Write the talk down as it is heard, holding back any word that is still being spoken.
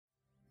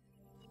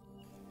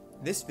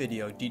This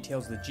video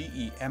details the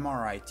GE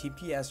MRI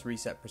TPS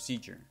Reset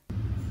Procedure.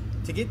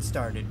 To get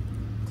started,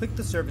 click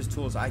the Service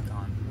Tools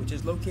icon, which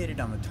is located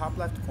on the top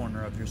left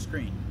corner of your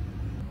screen.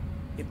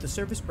 If the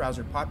service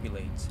browser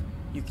populates,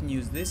 you can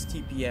use this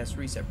TPS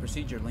Reset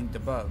Procedure linked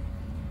above,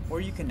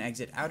 or you can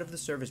exit out of the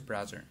service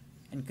browser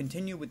and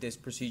continue with this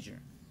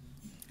procedure.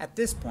 At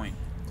this point,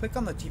 click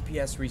on the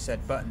TPS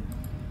Reset button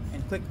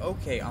and click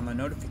OK on the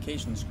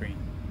notification screen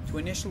to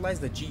initialize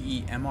the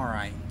GE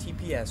MRI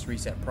TPS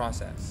Reset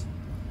process.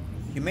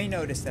 You may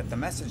notice that the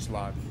message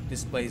log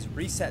displays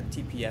Reset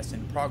TPS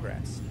in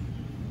progress.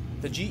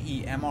 The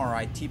GE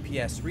MRI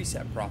TPS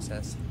reset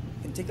process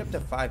can take up to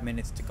 5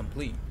 minutes to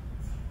complete.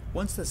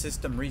 Once the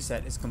system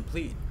reset is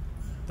complete,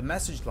 the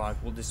message log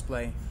will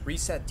display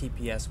Reset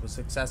TPS was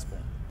successful.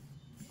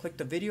 Click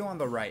the video on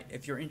the right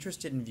if you're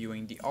interested in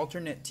viewing the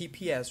alternate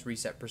TPS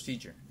reset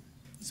procedure.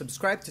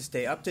 Subscribe to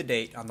stay up to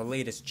date on the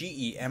latest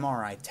GE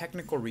MRI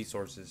technical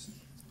resources.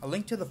 A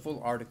link to the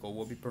full article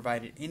will be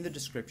provided in the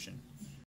description.